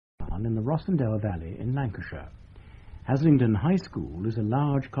town in the Rossendale Valley in Lancashire. Haslingden High School is a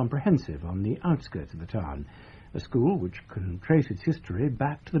large comprehensive on the outskirts of the town, a school which can trace its history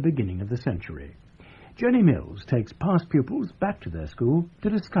back to the beginning of the century. Jenny Mills takes past pupils back to their school to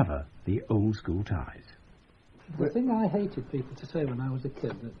discover the old school ties. The thing I hated people to say when I was a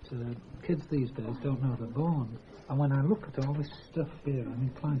kid, that kids these days don't know they're born. And when I look at all this stuff here, I'm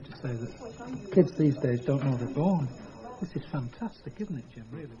inclined to say that kids these days don't know they're born. This is fantastic, isn't it, Jim,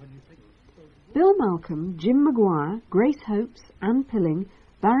 really, when you think... Bill Malcolm, Jim Maguire, Grace Hopes, Anne Pilling,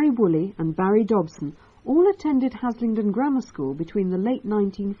 Barry Woolley and Barry Dobson all attended Haslingden Grammar School between the late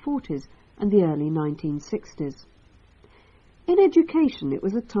 1940s and the early 1960s. In education, it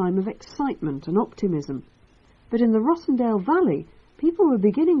was a time of excitement and optimism. But in the Rossendale Valley, people were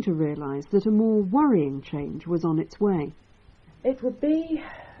beginning to realise that a more worrying change was on its way. It would be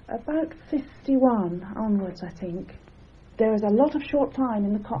about 51 onwards, I think. There was a lot of short time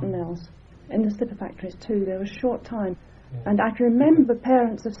in the cotton mills, in the slipper factories too. There was short time. And I can remember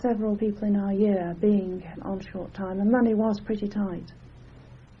parents of several people in our year being on short time, and money was pretty tight.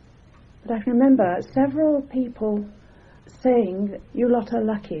 But I can remember several people saying, "You lot are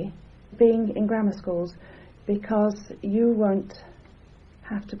lucky being in grammar schools, because you won't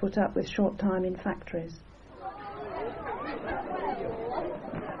have to put up with short time in factories."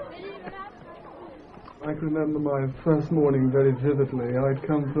 I can remember my first morning very vividly. I'd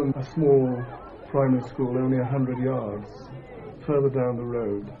come from a small primary school only 100 yards further down the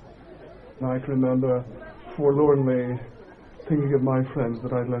road. And I can remember forlornly thinking of my friends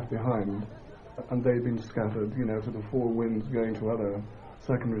that I'd left behind, and they'd been scattered, to the four winds going to other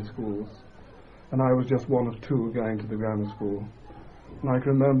secondary schools. And I was just one of two going to the grammar school. And I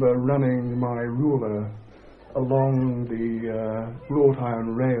can remember running my ruler along the wrought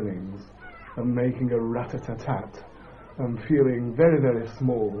iron railings and making a rat-a-tat-tat and feeling very, very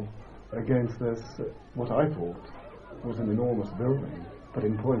small against this, what I thought was an enormous building. But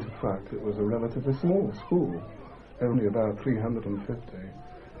in point of fact, it was a relatively small school, only about 350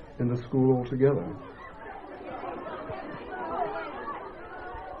 in the school altogether.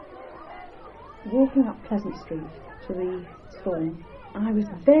 Walking up Pleasant Street to the school, I was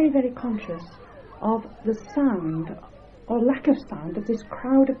very, very conscious of the sound, or lack of sound, of this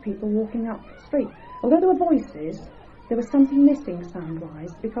crowd of people walking up the street. Although there were voices, there was something missing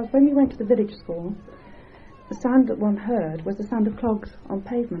sound-wise, because when we went to the village school, the sound that one heard was the sound of clogs on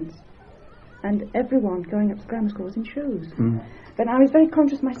pavements, and everyone going up to grammar school was in shoes. But I was very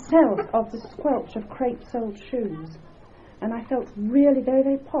conscious myself of the squelch of crepe-soled shoes, and I felt really very,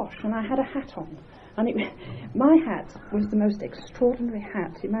 very posh, and I had a hat on. And my hat was the most extraordinary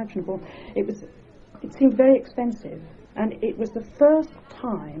hat imaginable. It seemed very expensive, and it was the first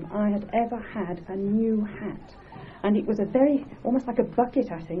time I had ever had a new hat. And it was almost like a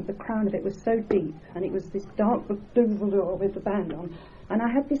bucket, I think. The crown of it was so deep, and it was this dark blue with the band on. And I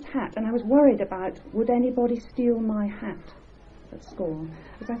had this hat, and I was worried about, would anybody steal my hat at school?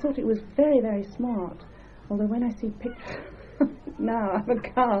 Because I thought it was very, very smart. Although when I see pictures now, I'm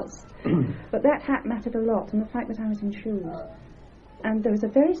aghast. But that hat mattered a lot, and the fact that I was in shoes. And there was a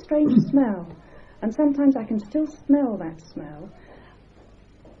very strange smell, and sometimes I can still smell that smell.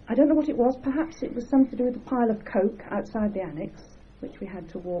 I don't know what it was. Perhaps it was something to do with the pile of coke outside the annex, which we had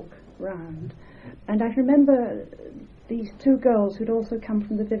to walk round. And I remember these two girls who'd also come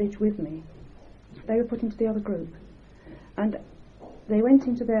from the village with me. They were put into the other group. And they went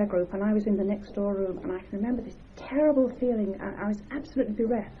into their group, and I was in the next door room, and I can remember this terrible feeling. I was absolutely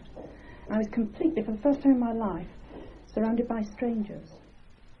bereft. I was completely, for the first time in my life, surrounded by strangers.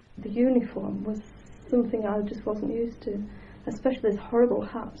 The uniform was something I just wasn't used to, especially this horrible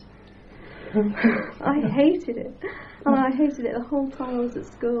hat. I hated it, and I hated it the whole time I was at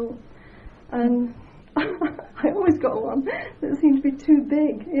school. And I always got one that seemed to be too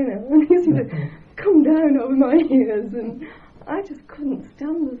big, and it seemed to come down over my ears, and I just couldn't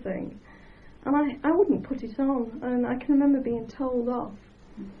stand the thing. And I wouldn't put it on, and I can remember being told off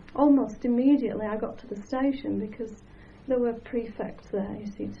almost immediately I got to the station, because there were prefects there, you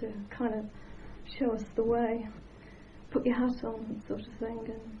see, to kind of show us the way. Put your hat on, and sort of thing.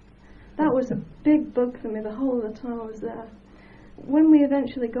 And that was a big bug for me the whole of the time I was there. When we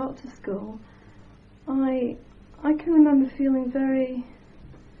eventually got to school, I can remember feeling very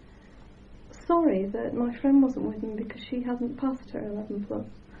sorry that my friend wasn't with me because she hadn't passed her 11 plus.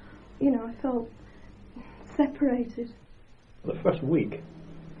 I felt separated. The first week,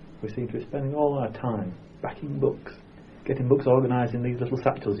 we seemed to be spending all our time backing books, getting books organised in these little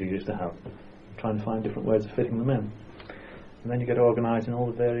satchels you used to have, trying to find different ways of fitting them in. And then you get organised in all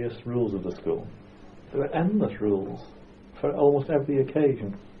the various rules of the school. There were endless rules for almost every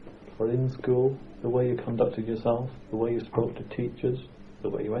occasion. or in school, the way you conducted yourself, the way you spoke to teachers, the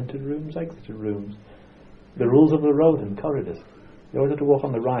way you entered rooms, exited rooms, the rules of the road and corridors. You always had to walk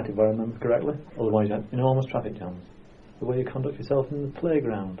on the right, if I remember correctly, otherwise you had enormous traffic jams. The way you conduct yourself in the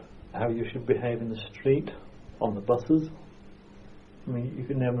playground, how you should behave in the street, on the buses. I mean, you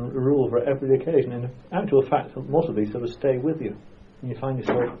can have a rule for every occasion, and in actual fact, most of these sort of stay with you. And you find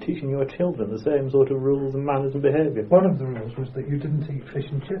yourself teaching your children the same sort of rules and manners and behaviour. One of the rules was that you didn't eat fish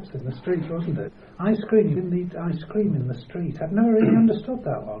and chips in the street, wasn't it? Ice cream, you didn't eat ice cream in the street. I've never really understood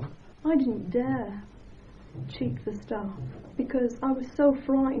that one. I didn't dare cheek the staff because I was so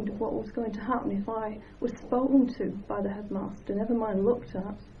frightened of what was going to happen if I was spoken to by the headmaster, never mind looked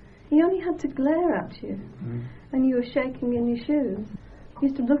at. He only had to glare at you, and you were shaking in your shoes. He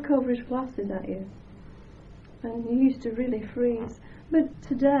used to look over his glasses at you, and you used to really freeze. But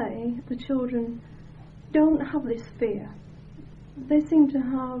today, the children don't have this fear. They seem to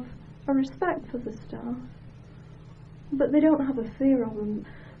have a respect for the staff, but they don't have a fear of them,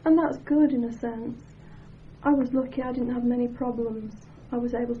 and that's good in a sense. I was lucky I didn't have many problems. I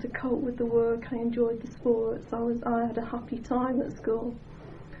was able to cope with the work, I enjoyed the sports, I had a happy time at school.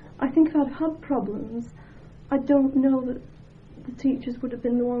 I think if I'd had problems, I don't know that the teachers would have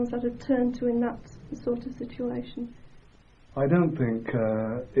been the ones I'd have turned to in that sort of situation. I don't think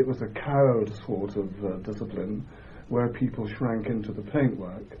it was a cowed sort of discipline where people shrank into the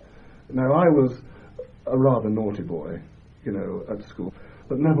paintwork. Now, I was a rather naughty boy, at school,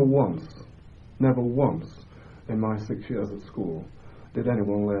 but never once in my 6 years at school did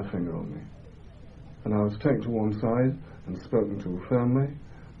anyone lay a finger on me. And I was taken to one side and spoken to firmly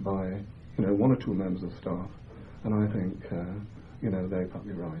by, one or two members of staff, and I think, they put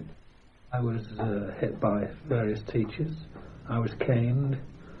me right. I was hit by various teachers. I was caned.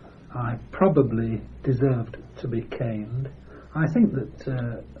 I probably deserved to be caned. I think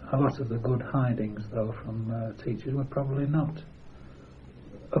that a lot of the good hidings, though, from teachers were probably not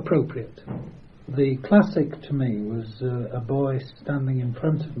appropriate. The classic to me was a boy standing in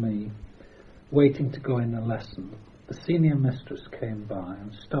front of me waiting to go in a lesson. The senior mistress came by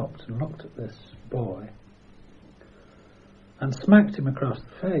and stopped and looked at this boy and smacked him across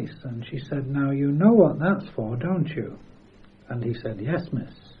the face, and she said, "Now you know what that's for, don't you?" And he said, "Yes,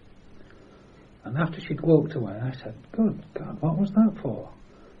 miss." And after she'd walked away, I said, "Good God, what was that for?"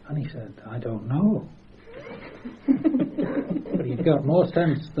 And he said, "I don't know." But he'd got more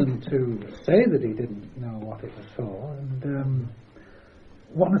sense than to say that he didn't know what it was for. And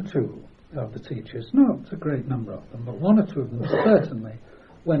one or two of the teachers, not a great number of them, but one or two of them certainly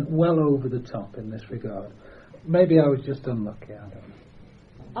went well over the top in this regard. Maybe I was just unlucky, I don't know.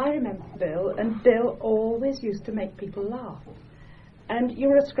 I remember Bill, and Bill always used to make people laugh. And you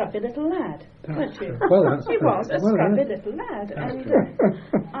were a scruffy little lad, weren't you? Well, that's he was a well, scruffy yeah. little lad, That's and true.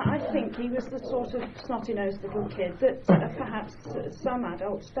 I think he was the sort of snotty-nosed little kid that perhaps some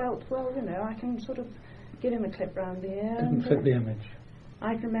adults felt, well, I can sort of give him a clip round the ear. Didn't fit the image.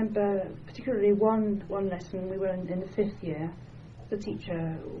 I can remember particularly one lesson. We were in the 5th year. The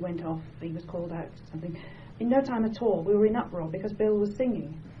teacher went off. He was called out to something. In no time at all, we were in uproar because Bill was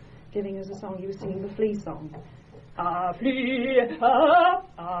singing, giving us a song. He was singing the Flea song. Ah, flea,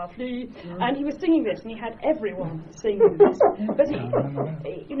 ah, flea. And he was singing this, and he had everyone singing this. But,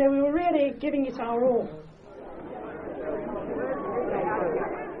 we were really giving it our all.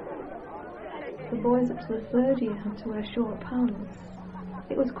 The boys up to the 3rd year had to wear short pants.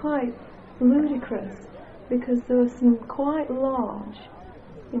 It was quite ludicrous because there were some quite large,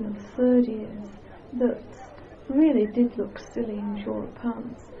 3rd years that really did look silly in short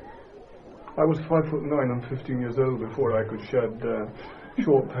pants. I was 5'9" and 15 years old before I could shed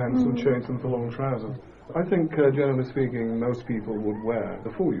short pants and change them for long trousers. I think, generally speaking, most people would wear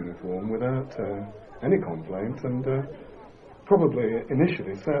the full uniform without any complaint, and probably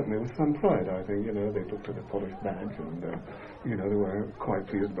initially, certainly, with some pride. I think, they looked at the polished badge and, they were quite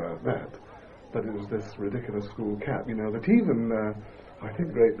pleased about that. But it was this ridiculous school cap, that even, I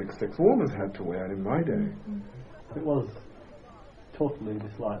think, great big sixth formers had to wear in my day. It was totally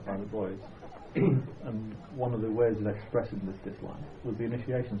disliked by the boys. And one of the ways of expressing this dislike was the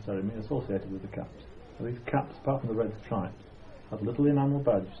initiation ceremony associated with the caps. So these caps, apart from the red stripes, had a little enamel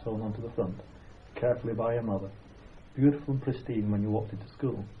badge sewn onto the front, carefully by your mother, beautiful and pristine when you walked into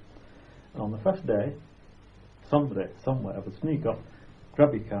school. And on the first day, somebody, somewhere, would sneak up,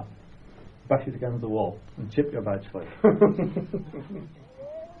 grab your cap, bash it against the wall, and chip your badge for you.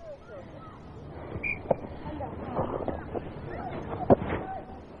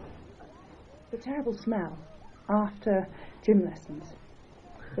 The terrible smell after gym lessons.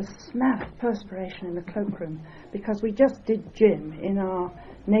 the smell of perspiration in the cloakroom, because we just did gym in our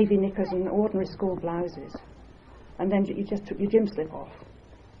navy knickers and ordinary school blouses. And then you just took your gym slip off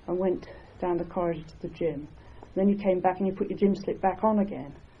and went down the corridor to the gym. Then you came back and you put your gym slip back on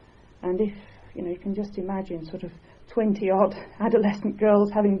again. And if, you can just imagine sort of 20-odd adolescent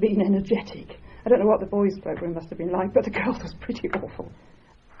girls having been energetic. I don't know what the boys' cloakroom must have been like, but the girls was pretty awful.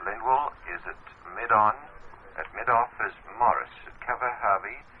 Lindwall is at mid-on. At mid-off is Morris. At cover,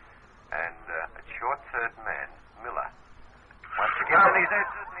 Harvey. And at short third man, Miller. Once again, and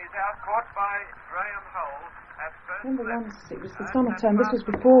he's out, caught by Graham Hull. I remember once, it was the summer term, this was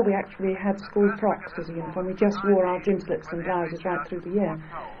before we actually had school frocks as a uniform, we just wore our gym slips and blouses right through the year.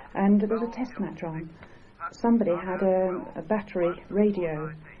 And there was a test match on. Somebody had a battery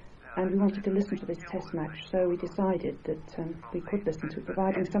radio, and we wanted to listen to this test match, so we decided that we could listen to it,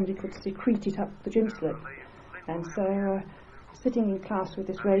 providing somebody could secrete it up the gym slip. And so, sitting in class with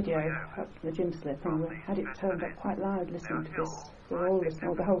this radio up the gym slip, and we had it turned up quite loud listening to this, we were all listening,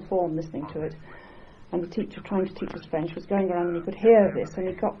 or the whole form listening to it. And the teacher trying to teach us French was going around and he could hear this, and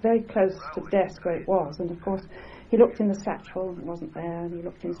he got very close to the desk where it was, and of course he looked in the satchel and it wasn't there, and he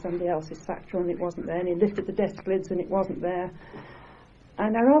looked in somebody else's satchel and it wasn't there, and he lifted the desk lids and it wasn't there.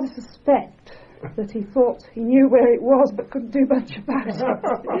 And I rather suspect that he thought he knew where it was but couldn't do much about it.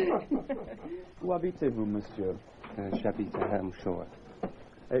 Où habitez-vous, monsieur? J'habite à Hampshire.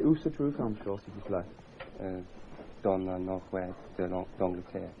 Et où se trouve Hampshire, s'il vous plaît? Dans le nord-ouest de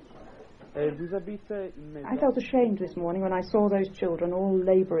l'Angleterre. I felt ashamed this morning when I saw those children all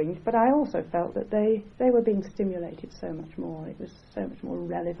labouring, but I also felt that they were being stimulated so much more. It was so much more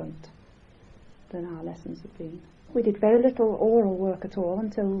relevant than our lessons had been. We did very little oral work at all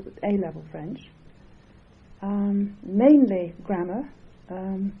until A-level French. Mainly grammar,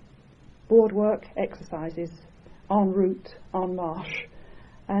 board work, exercises, en route, en marche,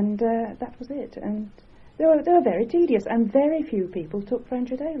 and that was it. And they were very tedious, and very few people took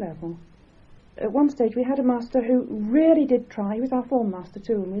French at A-level. At one stage we had a master who really did try. He was our form master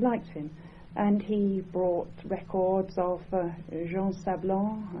too, and we liked him. And he brought records of Jean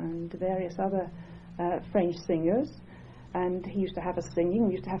Sablon and various other French singers. And he used to have us singing.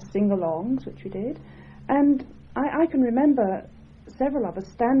 We used to have sing-alongs, which we did. And I can remember several of us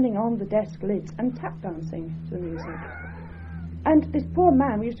standing on the desk lids and tap dancing to the music. And this poor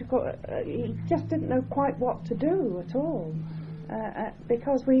man, we used to call, he just didn't know quite what to do at all,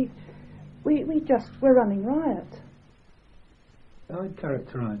 because we just were running riot. I'd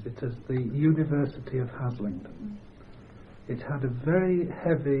characterise it as the University of Haslingden. It had a very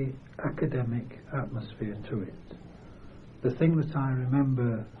heavy academic atmosphere to it. The thing that I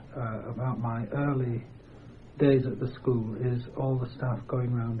remember about my early days at the school is all the staff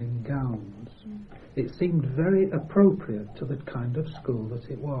going round in gowns. It seemed very appropriate to the kind of school that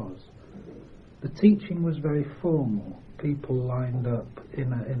it was. The teaching was very formal. People lined up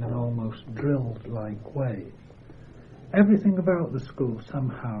in an almost drilled-like way. Everything about the school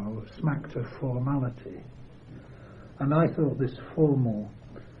somehow smacked of formality. And I thought this formal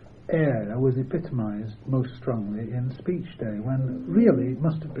air was epitomised most strongly in speech day, when really it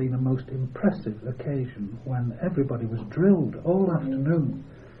must have been a most impressive occasion, when everybody was drilled all afternoon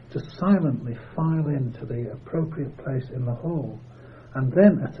to silently file into the appropriate place in the hall, and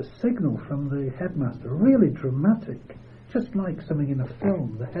then at a signal from the headmaster, really dramatic, just like something in a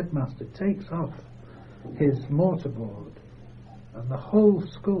film, the headmaster takes off his mortarboard and the whole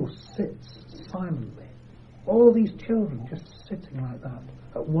school sits silently. All these children just sitting like that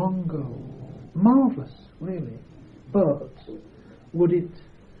at one go. Marvellous, really. But would it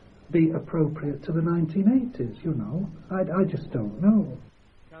be appropriate to the 1980s, you know? I just don't know.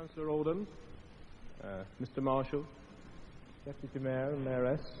 Councillor Oldham, Mr Marshall, Deputy Mayor and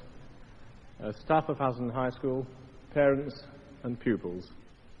Mayoress, staff of Haslingden High School, parents and pupils.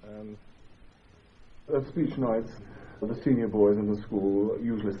 At speech nights, the senior boys in the school,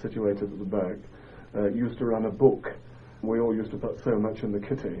 usually situated at the back, used to run a book. We all used to put so much in the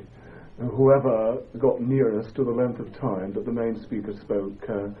kitty. Whoever got nearest to the length of time that the main speaker spoke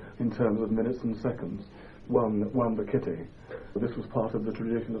in terms of minutes and seconds won the kitty. This was part of the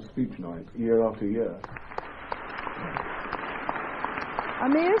tradition of speech night, year after year.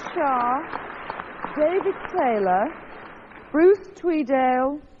 Amir Shah, David Taylor, Bruce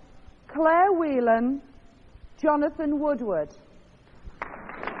Tweedale, Claire Whelan, Jonathan Woodward.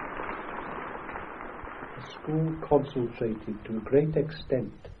 The school concentrated to a great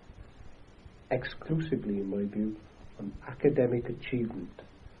extent, exclusively in my view, on academic achievement.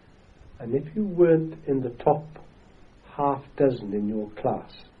 And if you weren't in the top half dozen in your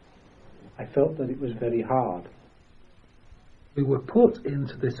class, I felt that it was very hard. We were put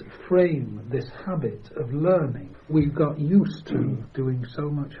into this frame, this habit of learning. We got used to doing so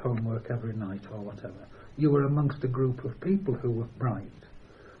much homework every night or whatever. You were amongst a group of people who were bright.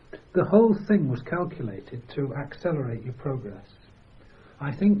 The whole thing was calculated to accelerate your progress.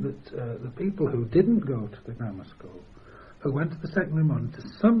 I think that the people who didn't go to the grammar school, who went to the secondary modern, to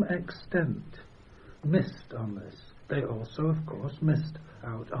some extent missed on this. They also, of course, missed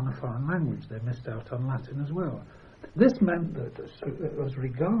out on a foreign language. They missed out on Latin as well. This meant that, as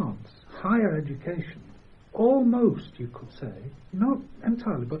regards higher education, almost, you could say, not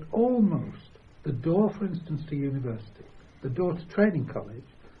entirely, but almost, the door, for instance, to university, the door to training college,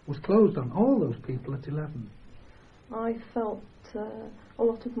 was closed on all those people at 11. I felt a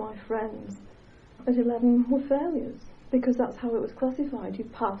lot of my friends at 11 were failures, because that's how it was classified. You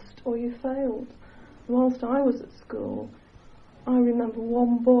passed or you failed. Whilst I was at school, I remember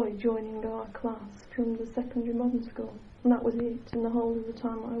one boy joining our class from the secondary modern school, and that was it in the whole of the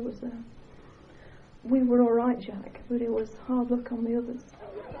time I was there. We were all right, Jack, but it was hard luck on the others.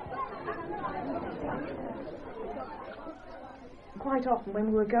 Quite often when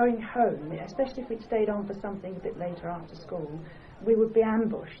we were going home, especially if we'd stayed on for something a bit later after school, we would be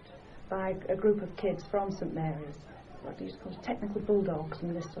ambushed by a group of kids from St Mary's, what they used to call technical bulldogs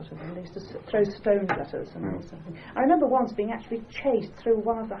and this sort of thing. They used to throw stones at us and all something. I remember once being actually chased through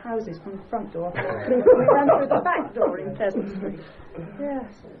one of the houses from the front door, we ran through the back door in Pleasant Street. Yes.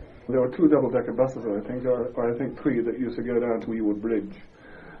 There were 2 double-decker buses, I think, or I think 3, that used to go down to Ewood Bridge,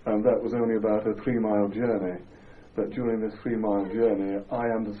 and that was only about a 3-mile journey. But during this 3-mile journey, I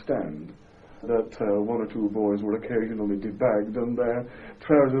understand that 1 or 2 boys were occasionally debagged and their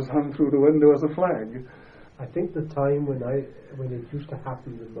trousers hung through the window as a flag. I think the time when it used to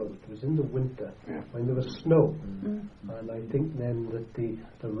happen the most was in the winter, when there was snow. And I think then that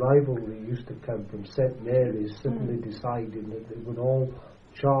the rivalry used to come from St Mary's suddenly deciding that they would all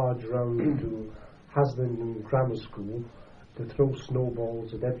charge round to Haslingden Grammar School to throw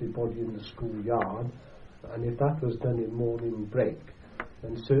snowballs at everybody in the schoolyard. And if that was done in morning break,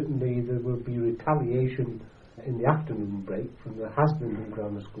 then certainly there would be retaliation in the afternoon break from the Haslingden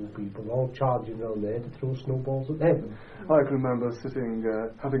Grammar School people all charging around there to throw snowballs at them. I can remember sitting,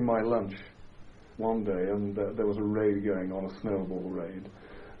 having my lunch one day, and there was a raid going on, a snowball raid.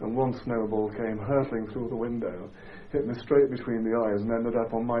 And one snowball came hurtling through the window, hit me straight between the eyes and ended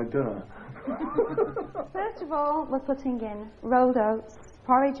up on my dinner. First of all, we're putting in rolled oats,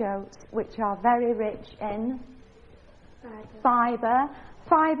 porridge oats, which are very rich in fibre.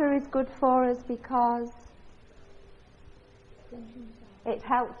 Fibre is good for us because it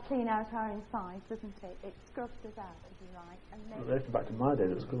helps clean out our insides, doesn't it? It scrubs us out, if you like. And well, back to my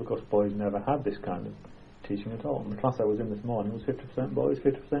days at school, of course, boys never had this kind of teaching at all. And the class I was in this morning was 50% boys,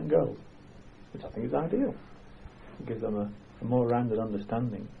 50% girls, which I think is ideal. It gives them a more rounded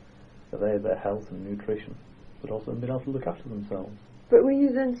understanding of their health and nutrition, but also being able to look after themselves. But were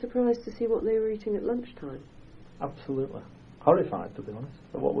you then surprised to see what they were eating at lunchtime? Absolutely. Horrified, to be honest,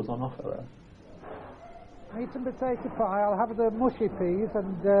 at what was on offer there. I eat some potato pie, I'll have the mushy peas,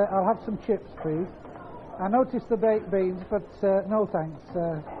 and I'll have some chips, please. I noticed the baked beans, but no thanks.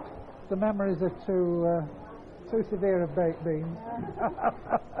 The memories are too severe of baked beans.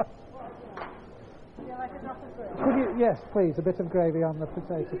 Would you like a drop of gravy? Could you, yes, please, a bit of gravy on the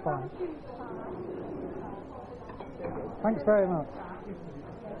potato pie. Thanks very much.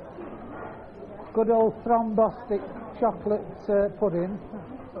 Good old thrombotic chocolate pudding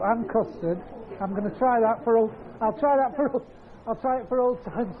and custard. I'm going to try that for old. I'll try it for old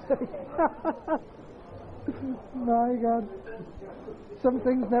time's sake. My God, some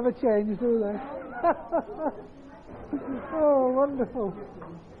things never change, do they? Oh, wonderful.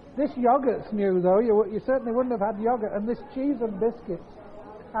 This yoghurt's new, though. You certainly wouldn't have had yoghurt, and this cheese and biscuits,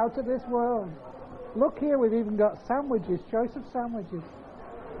 out of this world. Look here, we've even got sandwiches, choice of sandwiches.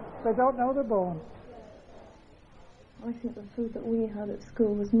 They don't know they're born. I think the food that we had at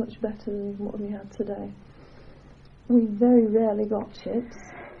school was much better than what we had today. We very rarely got chips.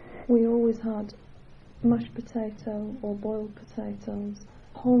 We always had mashed potato or boiled potatoes,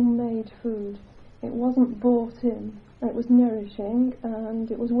 homemade food. It wasn't bought in. It was nourishing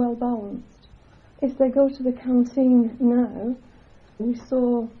and it was well balanced. If they go to the canteen now, we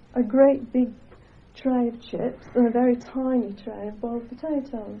saw a great big tray of chips and a very tiny tray of boiled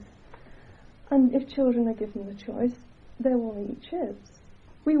potatoes. And if children are given the choice, they will eat chips.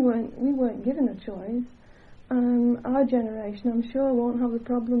 We weren't given a choice. Our generation, I'm sure, won't have the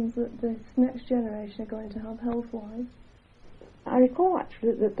problems that this next generation are going to have health-wise. I recall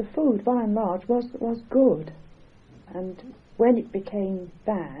actually that the food, by and large, was good. And when it became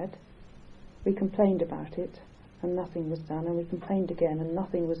bad, we complained about it. and nothing was done, and we complained again and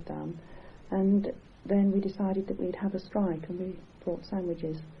nothing was done, and then we decided that we'd have a strike, and we brought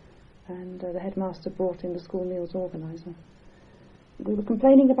sandwiches, and the headmaster brought in the school meals organiser. We were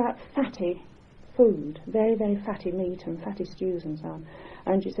complaining about fatty food, very, very fatty meat and fatty stews and so on.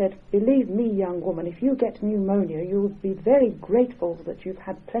 And she said, "Believe me, young woman, if you get pneumonia, you'll be very grateful that you've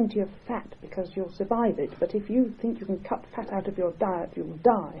had plenty of fat because you'll survive it. But if you think you can cut fat out of your diet, you'll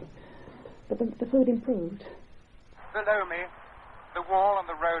die." But the food improved. Below me, the wall on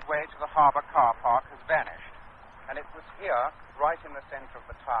the roadway to the harbour car park has vanished. And it was here, right in the centre of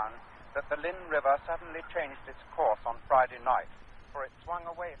the town, that the Lynn River suddenly changed its course on Friday night, for it swung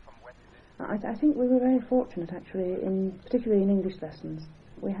away from West. I think we were very fortunate, actually, particularly in English lessons.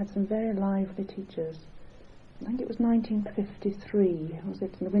 We had some very lively teachers. I think it was 1953, was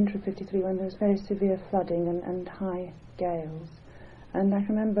it, in the winter of 53, when there was very severe flooding and high gales. And I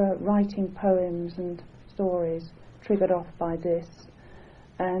remember writing poems and stories triggered off by this.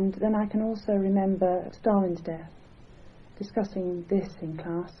 And then I can also remember Stalin's death, discussing this in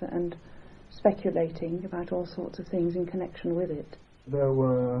class and speculating about all sorts of things in connection with it. There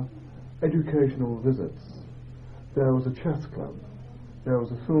were educational visits. There was a chess club. There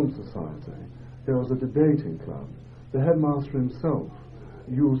was a film society. There was a debating club. The headmaster himself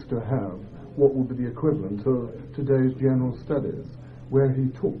used to have what would be the equivalent of today's general studies, where he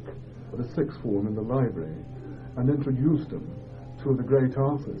took the sixth form in the library and introduced them to the great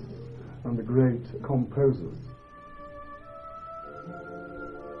artists and the great composers.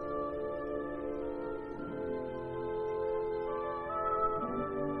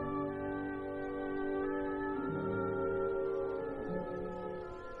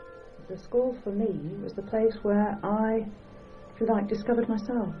 The school for me was the place where I, if you like, discovered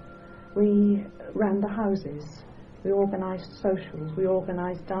myself. We ran the houses, we organised socials, we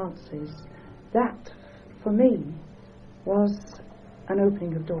organised dances. That, for me, was an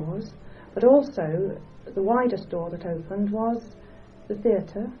opening of doors, but also the widest door that opened was the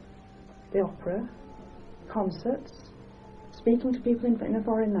theatre, the opera, concerts, speaking to people in a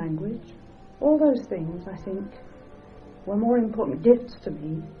foreign language. All those things, I think, were more important gifts to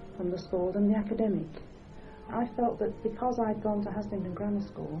me from the school than the academic. I felt that because I'd gone to Haslingden Grammar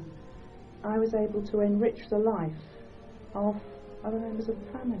School, I was able to enrich the life of other members of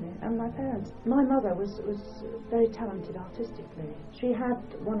the family and my parents. My mother was very talented artistically. She had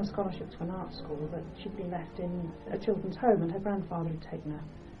won a scholarship to an art school, but she'd been left in a children's home, and her grandfather had taken her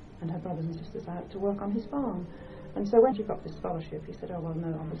and her brothers and sisters out to work on his farm. And so when she got this scholarship, he said, "Oh, well,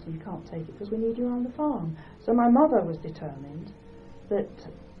 no, obviously you can't take it because we need you on the farm." So my mother was determined that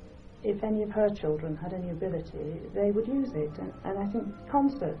if any of her children had any ability, they would use it. And I think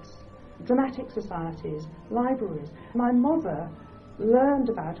concerts, dramatic societies, libraries. My mother learned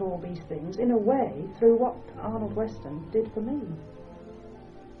about all these things in a way through what Arnold Weston did for me.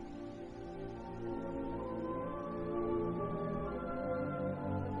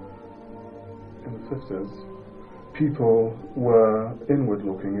 In the 50s, people were inward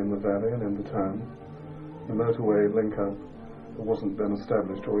looking in the valley and in the town. The motorway link-up wasn't then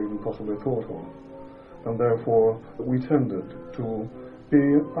established or even possibly thought of, and therefore we tended to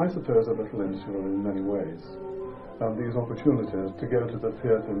be, I suppose, a little insular in many ways. And these opportunities to go to the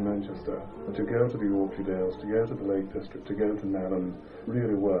theatre in Manchester, to go to the Yorkshire Dales, to go to the Lake District, to go to Narren,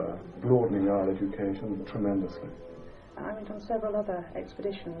 really were broadening our education tremendously. I went on several other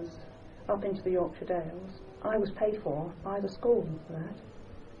expeditions up into the Yorkshire Dales. I was paid for by the school for that.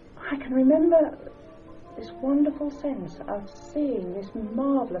 I can remember this wonderful sense of seeing this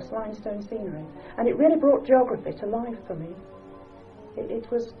marvellous limestone scenery, and it really brought geography to life for me. It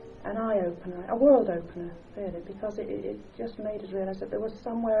was an eye-opener, a world-opener, really, because it just made us realise that there was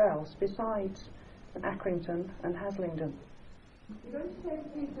somewhere else besides Accrington and Haslingden. You're going to take a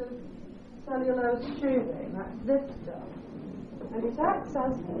piece of cellulose tubing, that's this stuff, and it acts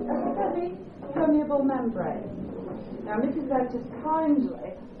as a very permeable membrane. Now, Mrs. Webb just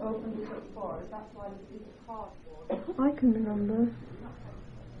kindly opened it up for us, that's why it's a piece of cardboard. I can remember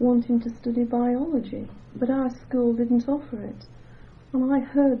wanting to study biology, but our school didn't offer it. And I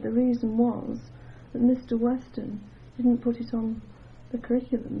heard the reason was that Mr. Weston didn't put it on the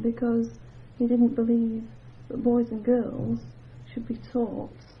curriculum because he didn't believe that boys and girls should be taught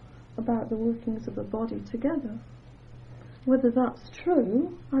about the workings of the body together. Whether that's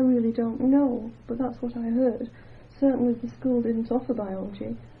true, I really don't know, but that's what I heard. Certainly the school didn't offer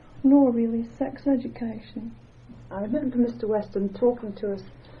biology, nor really sex education. I remember Mr. Weston talking to us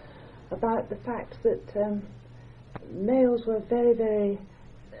about the fact that males were very, very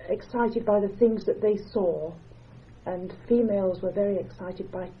excited by the things that they saw, and females were very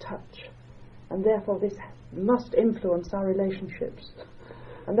excited by touch. and therefore this must influence our relationships.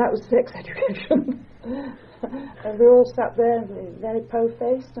 And that was sex education. And we all sat there very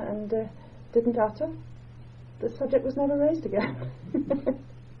po-faced and didn't utter. The subject was never raised again.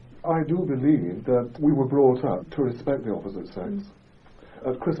 I do believe that we were brought up to respect the opposite sex.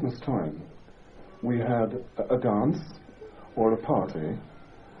 At Christmas time, we had a dance or a party,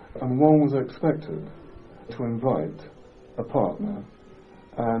 and one was expected to invite a partner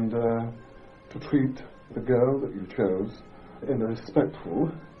and to treat the girl that you chose in a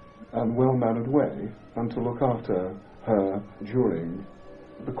respectful and well-mannered way, and to look after her during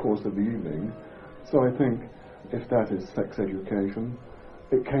the course of the evening. So I think if that is sex education,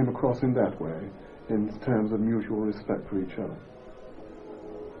 it came across in that way, in terms of mutual respect for each other.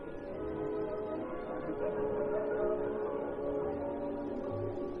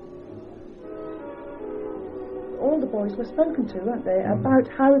 All the boys were spoken to, weren't they, about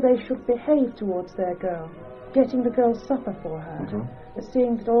how they should behave towards their girl, getting the girl supper for her,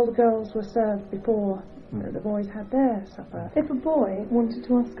 seeing that all the girls were served before the boys had their supper. If a boy wanted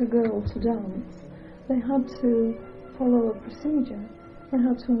to ask a girl to dance, they had to follow a procedure. They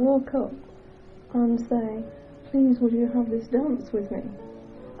had to walk up and say, please would you have this dance with me?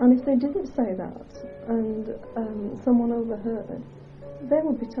 And if they didn't say that and someone overheard, they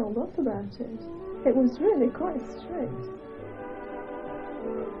would be told off about it. It was really quite strict.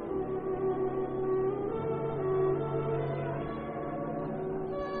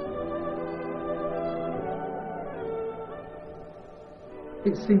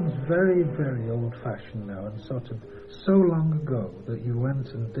 It seems very, very old-fashioned now, and sort of so long ago that you went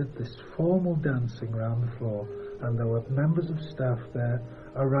and did this formal dancing around the floor, and there were members of staff there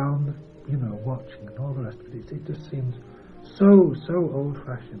around, you know, watching and all the rest of it. It just seems so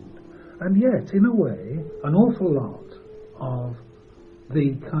old-fashioned. And yet, in a way, an awful lot of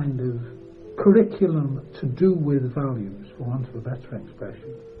the kind of curriculum to do with values, for want of a better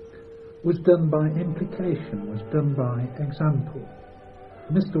expression, was done by implication, was done by example.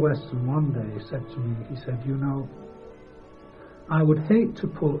 Mr. Weston one day said to me, he said, you know, I would hate to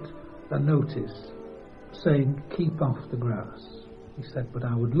put a notice saying, keep off the grass. He said, but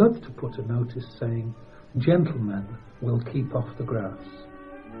I would love to put a notice saying, gentlemen will keep off the grass.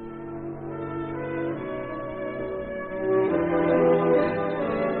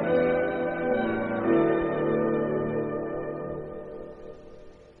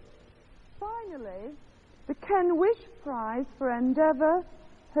 Finally, the Ken Wish Prize for Endeavour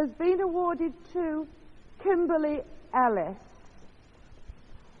has been awarded to Kimberly Ellis.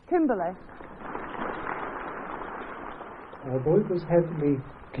 Kimberly. Although it was heavily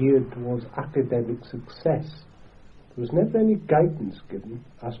geared towards academic success, there was never any guidance given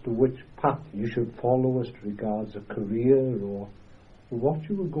as to which path you should follow as regards a career or what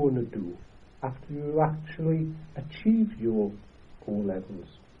you were going to do after you actually achieved your O-levels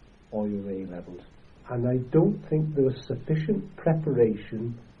or your A-levels. And I don't think there was sufficient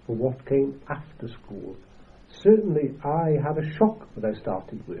preparation for what came after school. Certainly I had a shock when I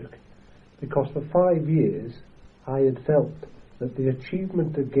started work, because for 5 years I had felt that the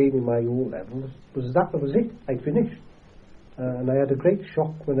achievement of gaining my O-levels was it, I finished. And I had a great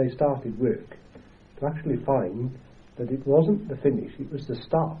shock when I started work to actually find that it wasn't the finish, it was the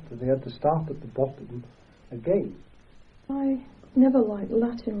start, and they had to start at the bottom again. I never liked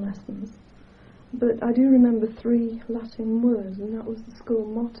Latin lessons, but I do remember 3 Latin words, and that was the school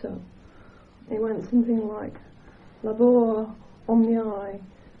motto. It went something like, labor omniae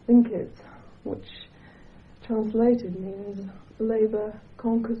vincit, which translated means labour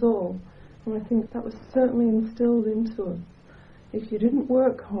conquers all. And I think that was certainly instilled into us. If you didn't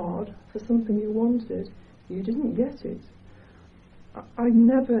work hard for something you wanted, you didn't get it. I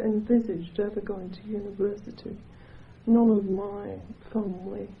never envisaged ever going to university. None of my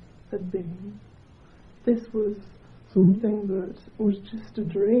family had been. This was something that was just a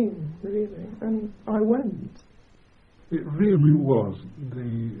dream, really, and I went. It really was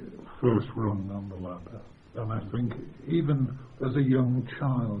the first rung on the ladder, and I think even as a young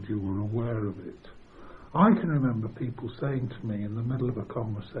child you were aware of it. I can remember people saying to me in the middle of a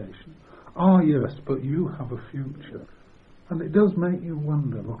conversation, "Ah, yes, but you have a future." And it does make you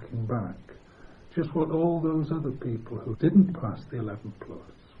wonder, looking back, just what all those other people who didn't pass the 11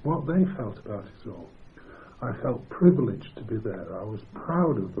 plus, what they felt about it all. I felt privileged to be there. I was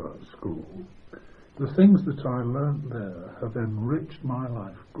proud of that school. The things that I learnt there have enriched my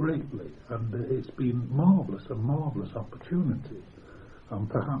life greatly, and it's been marvellous, a marvellous opportunity. And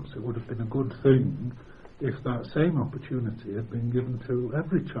perhaps it would have been a good thing if that same opportunity had been given to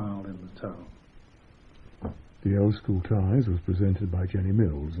every child in the town. The Old School Ties was presented by Jenny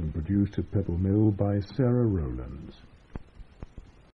Mills and produced at Pebble Mill by Sarah Rowlands.